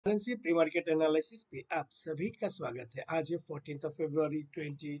Currency pre market analysis पे आप सभी का स्वागत है। आज है 14th of February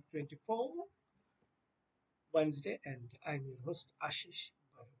 2024 Wednesday and I'm your host आशीष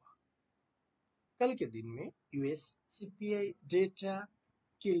बरुआ। कल के दिन में यूएस सीपीआई डेटा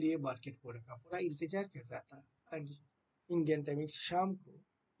के लिए मार्केट पूरा का पूरा इंतजार कर रहा था एंड इंडियन टाइमिंग शाम को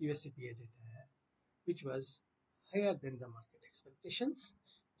यूएस सीपीआई डेटा है which was higher than the market expectations,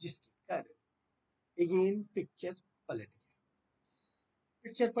 जिसके कारण अगेन पिक्चर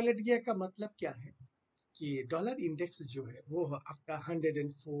पलट गया का मतलब क्या है कि डॉलर इंडेक्स जो है वो आपका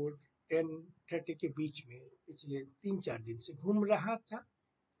 104 1030 के बीच में पिछले 3-4 दिन से घूम रहा था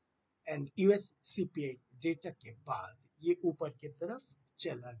एंड यूएस सीपीआई डेटा के बाद ये ऊपर की तरफ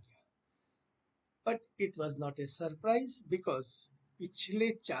चला गया। But it was not a surprise because पिछले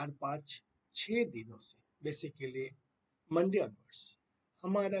 4-5-6 दिनों से बेसिकली मंडे ऑनवर्ड्स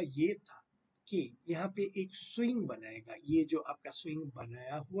हमारा ये था कि यहाँ पे एक स्विंग बनाएगा। ये जो आपका स्विंग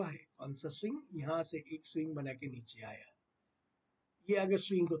बनाया हुआ है, कौन सा स्विंग, यहाँ से एक स्विंग बना के नीचे आया, ये अगर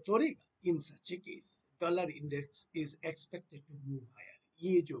स्विंग को तोड़ेगा, इन सच ए case dollar index is expected to move higher.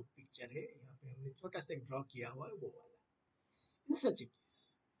 ये जो पिक्चर है यहाँ पे हमने छोटा सा ड्रॉ किया हुआ है वो वाला, इन सच ए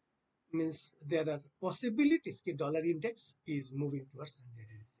case means there are possibilities कि dollar index is moving towards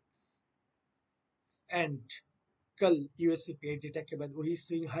 106 and कल यूएस सीपीआई डेटा के बाद वही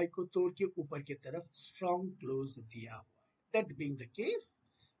स्विंग हाई को तोड़ के ऊपर की तरफ स्ट्रॉन्ग क्लोज दिया हुआ है। दैट बीइंग द केस,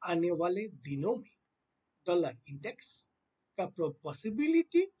 आने वाले दिनों में डॉलर इंडेक्स का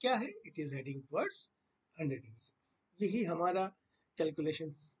पॉसिबिलिटी क्या है, इट इज हेडिंग टुवर्ड्स 106। यही हमारा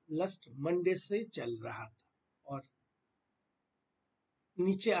कैलकुलेशन लास्ट मंडे से चल रहा था और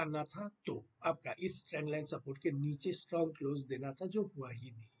नीचे आना था तो आपका इस ट्रेंड लाइन सपोर्ट के नीचे स्ट्रॉन्ग क्लोज देना था, जो हुआ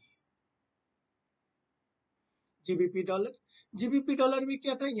ही नहीं। जीबीपी डॉलर में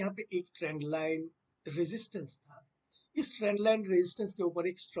क्या था, यहाँ पे एक ट्रेंड लाइन रेजिस्टेंस था। इस ट्रेंड लाइन रेजिस्टेंस के ऊपर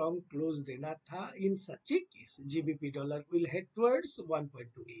एक स्ट्रॉन्ग क्लोज देना था। इन सच ए case GBP dollar will head towards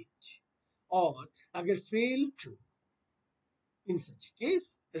 1.28 और अगर fail to in such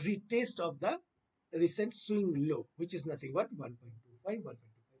case retest of the recent swing low which is nothing but 1.25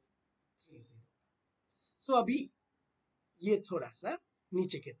 1.2530। सो अभी ये थोड़ा सा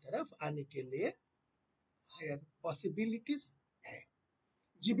नीचे की तरफ आने के लिए हायर पॉसिबिलिटीज है।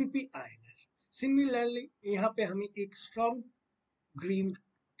 जीबीपी आईएनआर सिमिलरली यहाँ पे हमें एक स्ट्रॉन्ग ग्रीन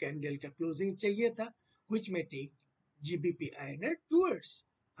कैंडल का क्लोजिंग चाहिए था which may take GBP INR towards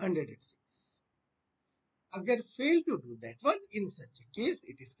 106। अगर fail to do that one, in such case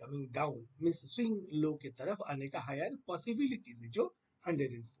it is coming down means swing low की तरफ आने का हायर पॉसिबिलिटीज है जो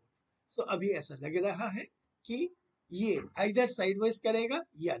 104। सो अभी ऐसा लग रहा है कि ये आइदर साइडवाइज करेगा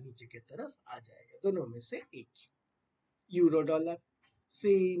या नीचे की तरफ आ जाएगा, दोनों में से एक। यूरो डॉलर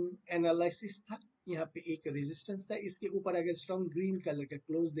सेम एनालिसिस था, यहाँ पे एक रेजिस्टेंस था, इसके ऊपर अगर स्ट्रॉन्ग ग्रीन कलर का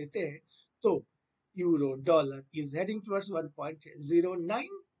क्लोज देते हैं तो euro dollar is heading towards 1.09।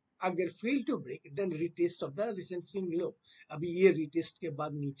 अगर fail to break then retest of the recent swing low. अभी ये रिटेस्ट के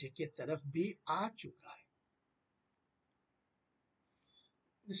बाद नीचे की तरफ भी आ चुका है।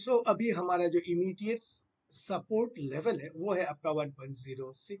 सो अभी हमारा जो इमीडिएट सपोर्ट लेवल है वो है आपका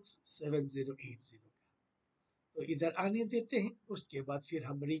 1.067080 का, तो इधर आने देते हैं, उसके बाद फिर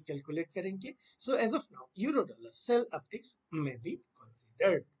हम रिकैलकुलेट करेंगे। So as of now euro dollar cell upticks में be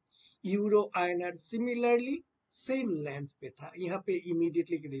considered. Euro INR similarly same length पे था, यहाँ पे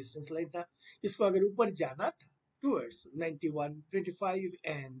इमीडिएटली रेजिस्टेंस लाइन था, इसको अगर ऊपर जाना था towards 9125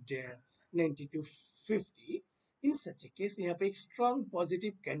 and 9250, in such case यहाँ पे एक स्ट्रॉन्ग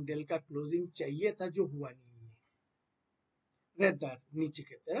पॉजिटिव कैंडल का क्लोजिंग चाहिए था, जो हुआ नहीं है। रेदर नीचे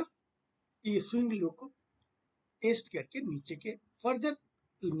की तरफ ये स्विंग लो को टेस्ट करके नीचे के फर्दर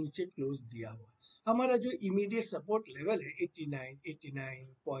नीचे क्लोज दिया हुआ। हमारा जो इमीडिएट सपोर्ट लेवल है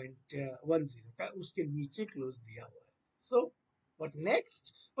 89.10 का, उसके नीचे क्लोज दिया हुआ है। So what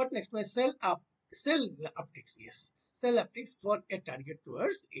next my cell upticks, yes cell upticks for a target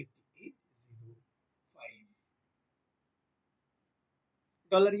towards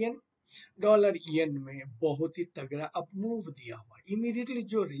 8805। Dollar yen में बहुत ही तगड़ा अप मूव दिया हुआ। इमीडिएटली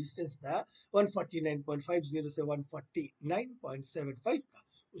जो रेजिस्टेंस था 149.50 से 149.75 का,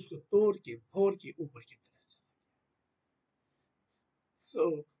 उसको तोड़ के फोड़ के ऊपर की तरफ चला गया।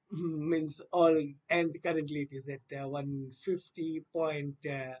 सो means all and currently it is at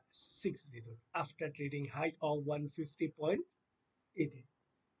 150.60 after trading high of 150.80।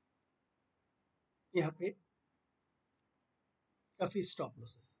 यहाँ पे काफी स्टॉप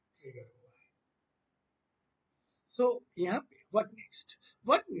लॉसेस ट्रिगर हुआ है। सो यहाँ पे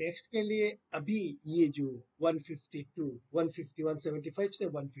व्हाट नेक्स्ट के लिए अभी ये जो 15175 से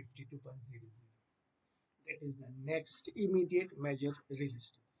 152.00 it is the next immediate major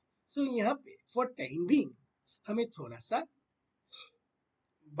resistance. सो यहाँ पे फॉर टाइम बीइंग हमें थोड़ा सा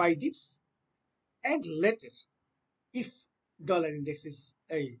bye dips and later if dollar index is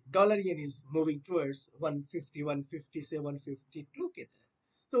a dollar yen is moving towards 150 150 से 152 के तरफ,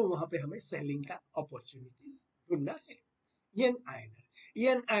 तो वहां पे हमें सेलिंग का अपॉर्चुनिटीज ढूंढना है. येन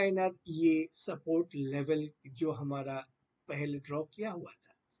आईएनआर ये सपोर्ट लेवल जो हमारा पहले ड्रॉ किया हुआ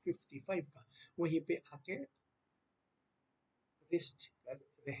था 55 का, वहीं पे आके रेस्ट कर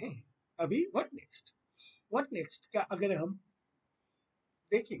रहे हैं. अभी व्हाट नेक्स्ट का अगर हम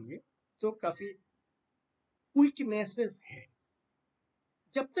देखेंगे तो काफी वीकनेसेस है.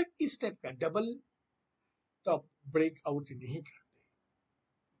 जब तक इस टाइप का डबल टॉप ब्रेकआउट नहीं करते,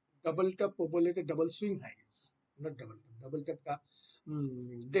 डबल टॉप को बोले तो double swing highs, not double top का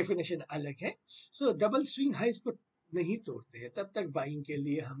डेफिनेशन अलग है. सो डबल स्विंग हाइज को नहीं तोड़ते हैं तब तक बाइंग के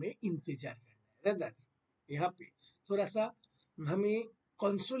लिए हमें इंतजार करना है. रदर यहाँ पे थोड़ा सा हमें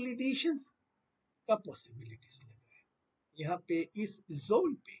कंसोलिडेशन का पॉसिबिलिटीज लग रहा है. यहाँ पे इस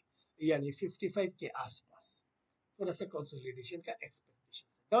जोन पे यानी 55 के आसपास थोड़ा सा कंसोलिडेशन का एक्सपेक्टेशन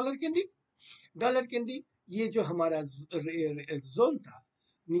है. डॉलर कैंडी ये जो हमारा जोन था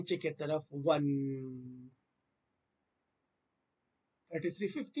नीचे के तरफ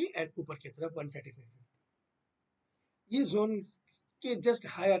 13350 एंड ऊपर की तरफ 13550, ये जोन के जस्ट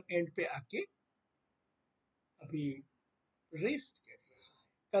हायर एंड पे आके अभी रेस्ट कर रहा है.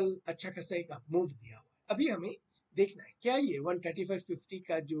 कल अच्छा खासा एक मूव दिया हुआ है. अभी हमें देखना है क्या ये 13550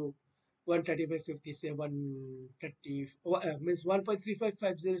 का जो 13550 से 130 मींस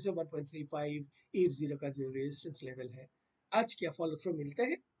 1.3550 से 1.3580 का जो रेजिस्टेंस लेवल है, आज क्या फॉलो थ्रू मिलता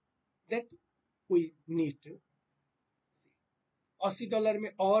है, that we need to C. Aussie dollar में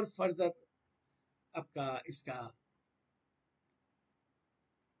और फर्दर आपका इसका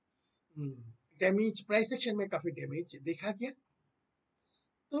डैमेज प्राइस एक्शन में काफी डैमेज देखा गया.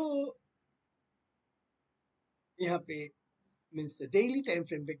 तो यहाँ पे मींस डेली टाइम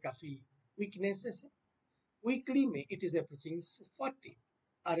फ्रेम पे काफी वीकनेसेस है. वीकली में it is approaching 40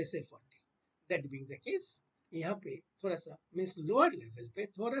 RSI 40. That being the case यहाँ पे थोड़ा सा मींस लोअर लेवल पे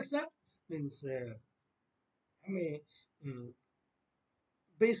थोड़ा सा मींस हमें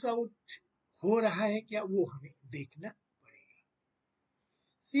बेस आउट हो रहा है क्या, वो हमें देखना पड़ेगा.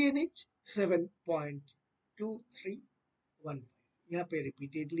 CNH 7.2315, यहाँ पे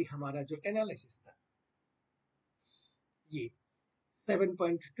रिपीटेडली हमारा जो एनालिसिस था ये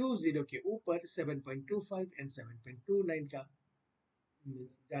 7.20 के ऊपर 7.25 एंड 7.29 का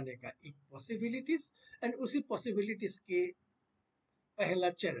जाने का एक पॉसिबिलिटीज, एंड उसी पॉसिबिलिटीज के पहला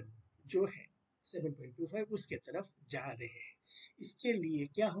चरण जो है 7.25 उसके तरफ जा रहे हैं. इसके लिए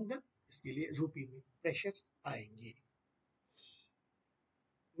क्या होगा, इसके लिए रुपये में प्रेशर्स आएंगे.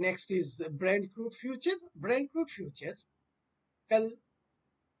 Next is Brent crude future कल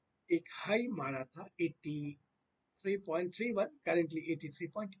एक हाई मारा था 83.31, करंटली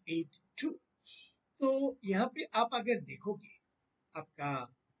 83.82. तो यहाँ पे आप अगर देखोगे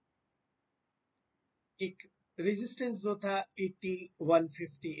आपका एक रेजिस्टेंस जो था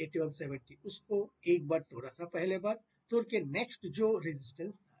 8150 8170 उसको एक बार तोड़ा था, पहले बार तोड़ के नेक्स्ट जो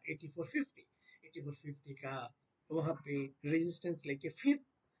रेजिस्टेंस था 8450 का वहां पे रेजिस्टेंस लेके फिर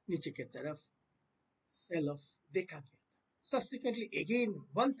नीचे की तरफ सेल ऑफ देखा गया. Subsequently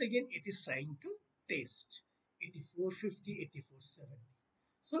once again it is trying to test 8450 8470.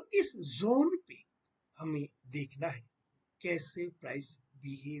 So इस जोन पे हमें देखना है कैसे प्राइस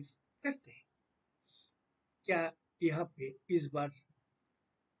बिहेव करते हैं. क्या यहाँ पे इस बार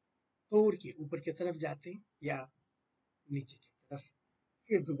तोड़ के ऊपर की तरफ जाते हैं या नीचे की तरफ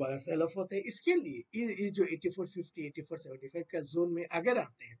फिर दोबारा सेल ऑफ होते हैं. इसके लिए ये जो 8450 8475 का जोन में अगर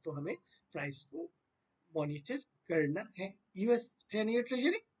आते हैं तो हमें प्राइस को मॉनिटर करना है. यूएस 10-year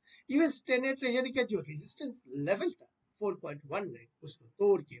ट्रेजरी का जो रेजिस्टेंस लेवल था 4.19 उसको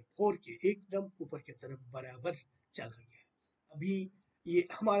तोड़ के फोड़ के एकदम ऊपर की तरफ बराबर चला गया. अभी ये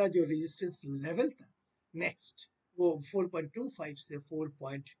हमारा जो रेजिस्टेंस लेवल था नेक्स्ट वो 4.25 से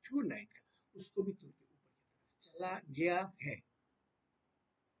 4.29 का, उसको भी तोड़ के ऊपर की तरफ चला गया है.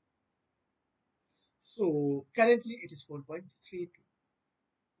 So currently it is 4.32.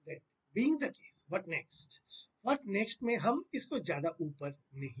 That being the case, what next में हम इसको ज्यादा ऊपर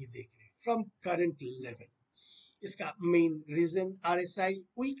नहीं देख रहे from current level. इसका main reason RSI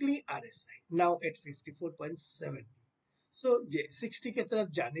weekly RSI now at 54.7. So 60 के तरफ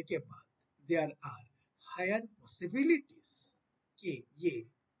जाने के बाद there are higher possibilities कि ये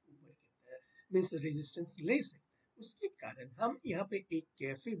ऊपर की तरफ मीन्स रेजिस्टेंस ले सकता है. उसके कारण हम यहाँ पे एक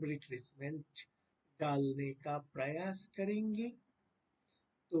कैफी रिट्रेसमेंट डालने का प्रयास करेंगे.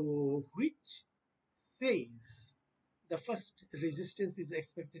 तो which says the first resistance is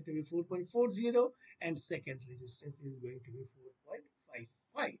expected to be 4.40 and second resistance is going to be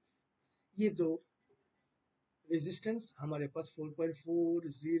 4.55. ये दो रेजिस्टेंस हमारे पास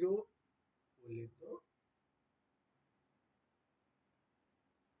 4.40 बोले तो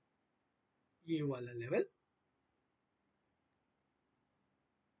ये वाला लेवल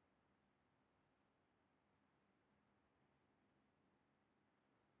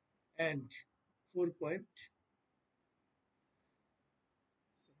and 4 point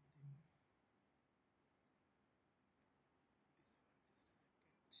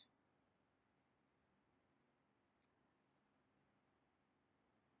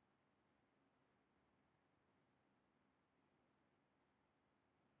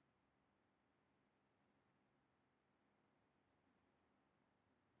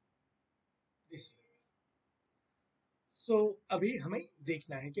तो अभी हमें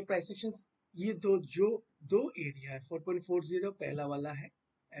देखना है कि प्राइस एक्शंस ये दो एरिया है 4.40 पहला वाला है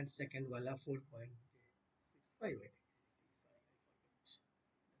एंड सेकंड वाला 4.65 है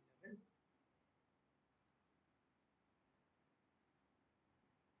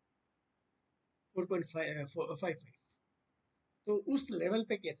 4.55 तो उस लेवल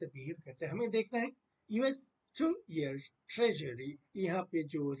पे कैसे बिहेव करते हैं हमें देखना है यूएस 2 ईयर ट्रेजरी यहाँ पे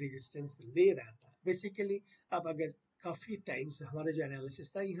जो रेजिस्टेंस ले रहा था बेसिकली अब अगर काफी टाइम से हमारा जो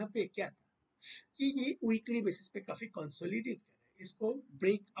एनालिसिस था यहाँ पे क्या था कि ये वीकली बेसिस पे काफी कंसोलिडेट कर रहा है इसको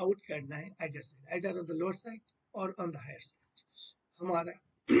ब्रेक आउट करना है either on the lower side और ऑन द हायर साइड हमारा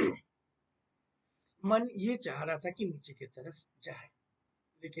मन ये चाह रहा था कि नीचे की तरफ जाए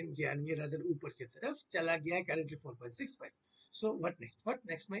लेकिन ज्ञान ये रादर ऊपर की तरफ चला गया करेंटली 4.65 सो व्हाट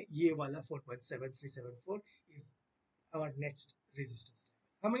नेक्स्ट में ये वाला 4.7374 इज आवर नेक्स्ट रेजिस्टेंस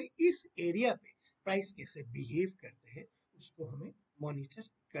हमें इस एरिया पे प्राइस कैसे बिहेव करते हैं उसको हमें मॉनिटर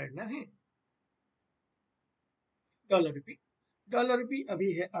करना है डॉलर रुपी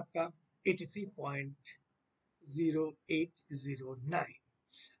अभी है आपका 83.0809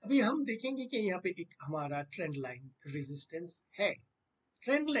 अभी हम देखेंगे कि यहाँ पे एक हमारा ट्रेंड लाइन रेजिस्टेंस है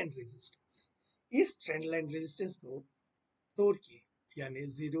ट्रेंड लाइन रेजिस्टेंस इस ट्रेंड लाइन रेजिस्टेंस को तोड़ के यानी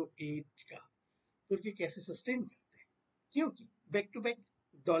 08 का तोड़ के कैसे सस्टेन करते हैं क्योंकि back to back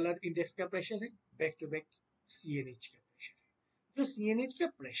dollar index का प्रेशर है बैक टू बैक सीएनएच का प्रेशर है जो सीएनएच का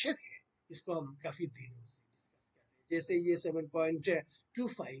प्रेशर है इसको हम काफी दिनों से डिस्कस कर रहे हैं जैसे ये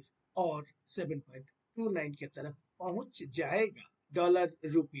 7.25 और 7.29 की तरफ पहुंच जाएगा डॉलर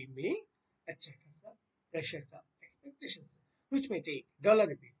रुपी में अच्छा खासा प्रेशर का एक्सपेक्टेशन है which may take dollar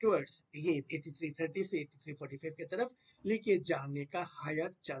rupee towards again 83.30 से 83.45 की तरफ लेके जाने का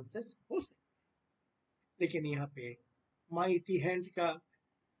हायर चांसेस हो सकते लेकिन यहाँ पे माइटी हैंड का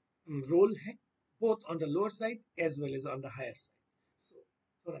रोल है both on the lower side as well as on the higher side so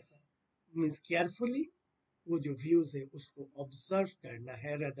थोड़ा सा मीन्स केयरफुली वो जो व्यूज है उसको ऑब्जर्व करना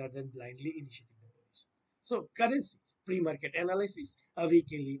है rather than blindly initiating the positions so currency pre market analysis अभी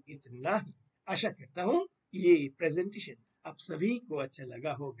के लिए इतना ही आशा करता हूँ ये प्रेजेंटेशन आप सभी को अच्छा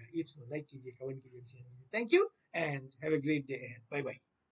लगा होगा इफ सो लाइक कीजिए कमेंट कीजिए शेयर कीजिए thank you and have a great day bye bye